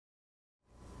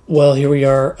Well, here we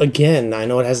are again. I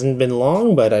know it hasn't been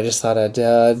long, but I just thought I'd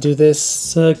do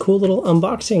this cool little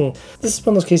unboxing. This is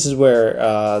one of those cases where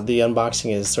the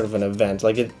unboxing is sort of an event.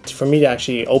 Like, for me to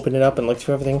actually open it up and look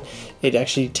through everything, it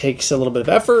actually takes a little bit of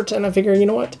effort, and I figure, you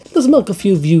know what? Let's milk a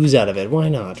few views out of it. Why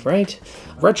not, right?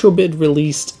 Retrobit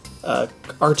released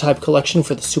R-Type collection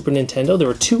for the Super Nintendo. There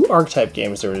were two R-Type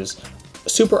games. There was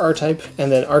Super R-Type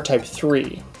and then R-Type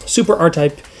 3. Super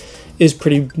R-Type is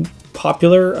pretty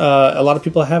popular. A lot of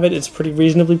people have it. It's a pretty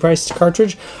reasonably priced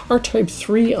cartridge. R-Type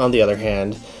 3, on the other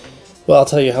hand, well, I'll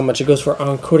tell you how much it goes for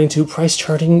according to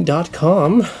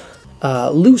pricecharting.com.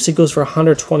 Loose, it goes for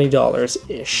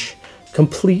 $120-ish.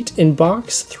 Complete in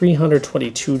box,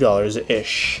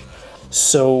 $322-ish.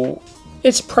 So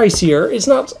it's pricier. It's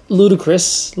not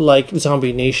ludicrous like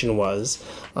Zombie Nation was,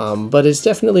 but it's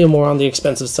definitely more on the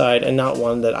expensive side and not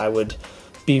one that I would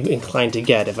be inclined to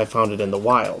get if I found it in the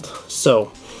wild.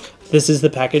 So this is the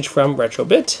package from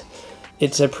Retrobit.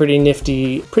 It's a pretty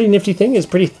nifty thing. It's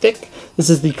pretty thick. This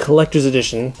is the collector's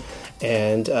edition,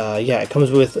 and yeah, it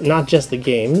comes with not just the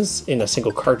games in a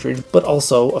single cartridge, but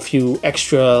also a few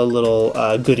extra little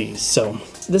goodies. So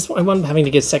this one I wound up having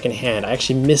to get secondhand. I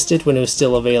actually missed it when it was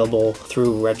still available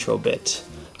through Retrobit.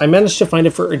 I managed to find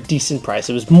it for a decent price.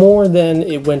 It was more than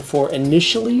it went for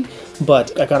initially,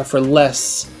 but I got it for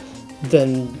less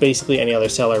than basically any other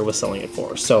seller was selling it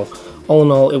for. So all in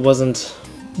all, it wasn't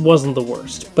the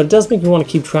worst. But it does make me want to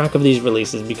keep track of these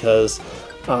releases because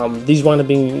these wind up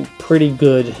being pretty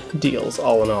good deals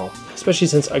all in all. Especially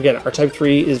since, again, R-Type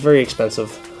 3 is very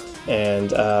expensive,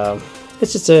 and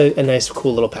it's just a nice,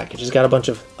 cool little package. It's got a bunch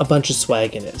of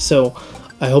swag in it. So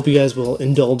I hope you guys will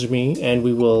indulge me, and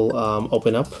we will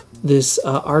open up this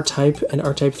R-Type and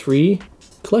R-Type 3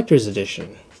 Collector's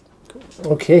Edition.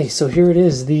 Okay, so here it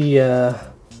is, the, I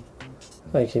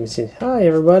can't even see. Hi,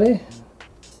 everybody.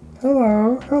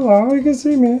 Hello, you can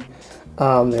see me.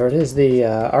 There it is, the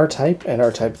R-Type and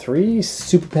R-Type 3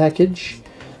 Super Package,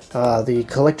 the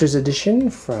Collector's Edition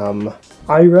from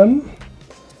IREM.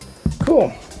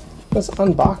 Cool. Let's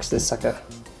unbox this sucker.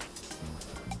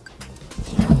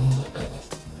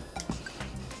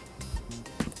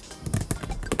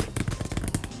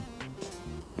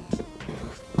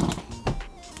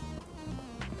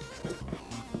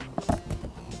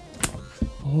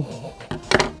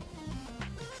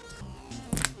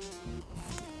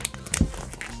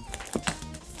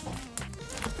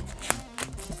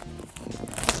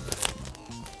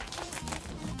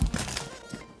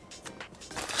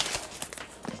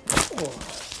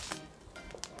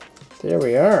 There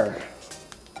we are.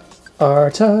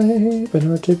 R-Type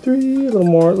and R-Type 3, a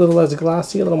little less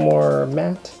glossy, a little more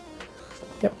matte.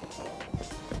 Yep.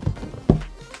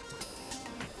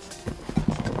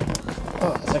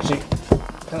 Oh, it's actually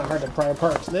kind of hard to pry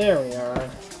apart. There we are.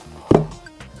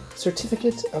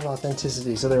 Certificate of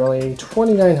Authenticity. So there are only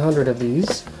 2,900 of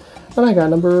these, and I got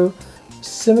number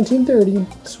 1730.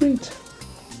 Sweet.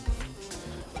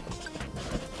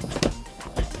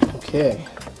 Okay.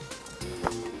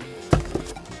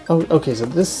 Oh, okay, so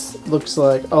this looks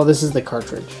like, oh, this is the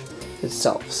cartridge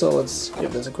itself. So let's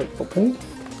give this a quick open.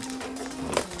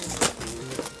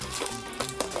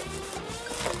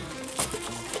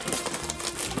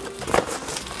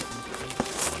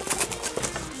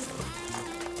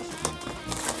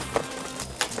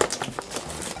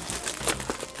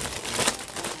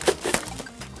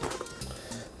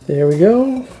 There we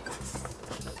go.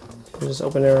 We'll just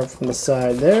open it up from the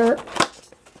side there.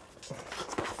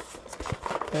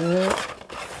 And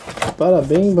bada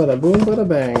bing, bada boom, bada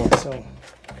bang. So,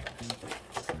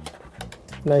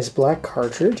 nice black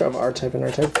cartridge of R-Type and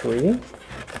R-Type 3.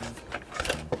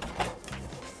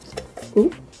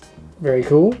 Ooh, very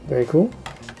cool, very cool.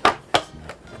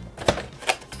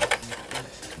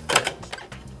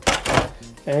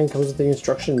 And comes with the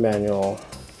instruction manual.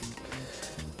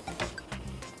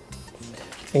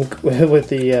 And with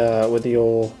the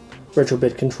old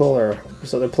Retrobit controller,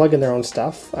 so they're plugging their own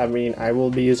stuff. I mean, I will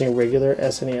be using a regular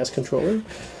SNES controller.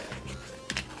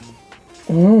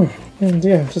 And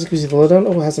yeah, just gives you the lowdown.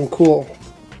 Oh, it has some cool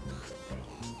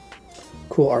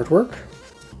artwork.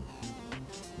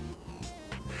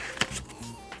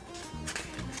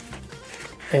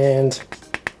 And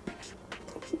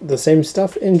the same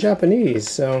stuff in Japanese.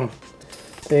 So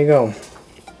there you go.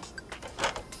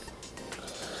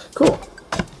 Cool.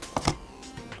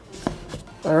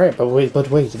 Alright, but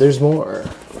wait, there's more.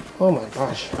 Oh my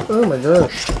gosh. Oh my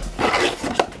gosh.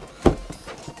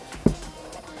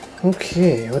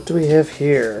 Okay, what do we have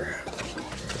here?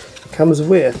 Comes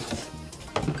with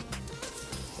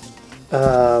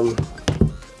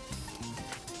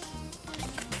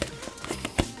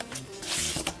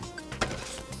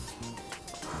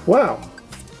Wow.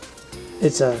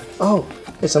 It's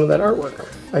it's some of that artwork.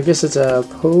 I guess it's a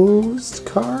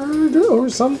postcard or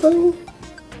something?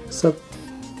 So,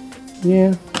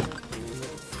 yeah.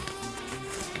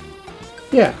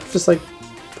 Yeah, just like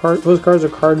postcards or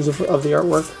cards of the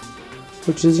artwork,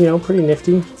 which is, you know, pretty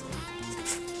nifty.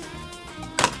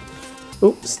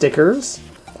 Oh, stickers.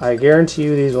 I guarantee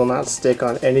you these will not stick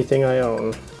on anything I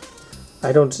own.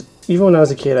 I don't, even when I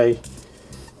was a kid, I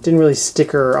didn't really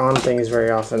sticker on things very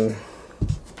often.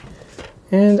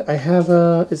 And I have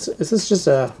a, is this just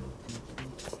a,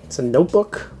 it's a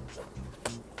notebook?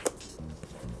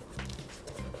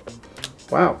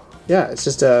 Wow, yeah, it's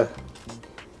just a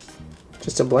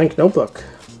blank notebook.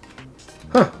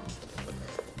 Huh,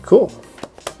 cool.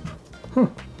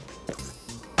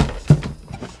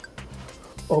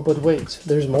 Oh, but wait,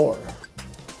 there's more.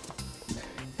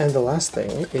 And the last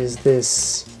thing is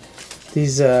these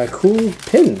cool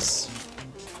pins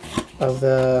of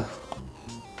the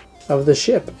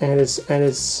ship and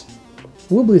its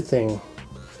wobbly thing.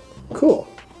 Cool.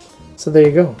 So there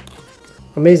you go.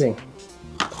 Amazing.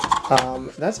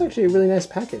 That's actually a really nice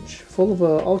package, full of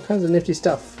all kinds of nifty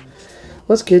stuff.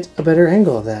 Let's get a better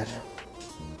angle of that.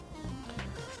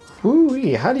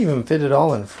 Woo-wee, how do you even fit it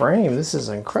all in frame? This is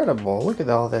incredible. Look at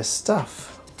all this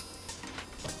stuff.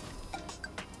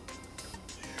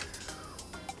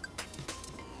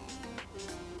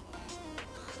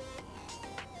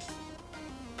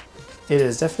 It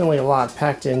is definitely a lot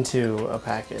packed into a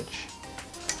package.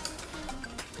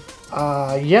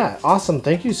 Yeah, awesome.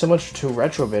 Thank you so much to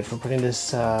Retrobit for putting this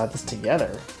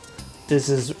together. This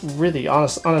is really,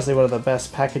 honestly, one of the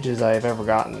best packages I've ever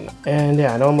gotten. And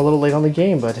yeah, I know I'm a little late on the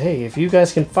game, but hey, if you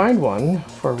guys can find one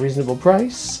for a reasonable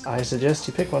price, I suggest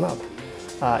you pick one up.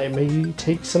 It may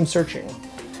take some searching.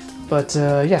 But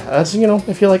yeah, that's, you know,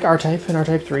 if you like R-Type and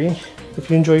R-Type 3, if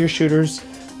you enjoy your shooters,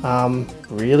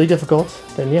 really difficult,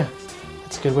 then yeah,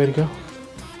 that's a good way to go.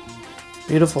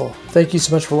 Beautiful. Thank you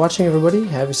so much for watching, everybody.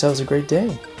 Have yourselves a great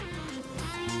day.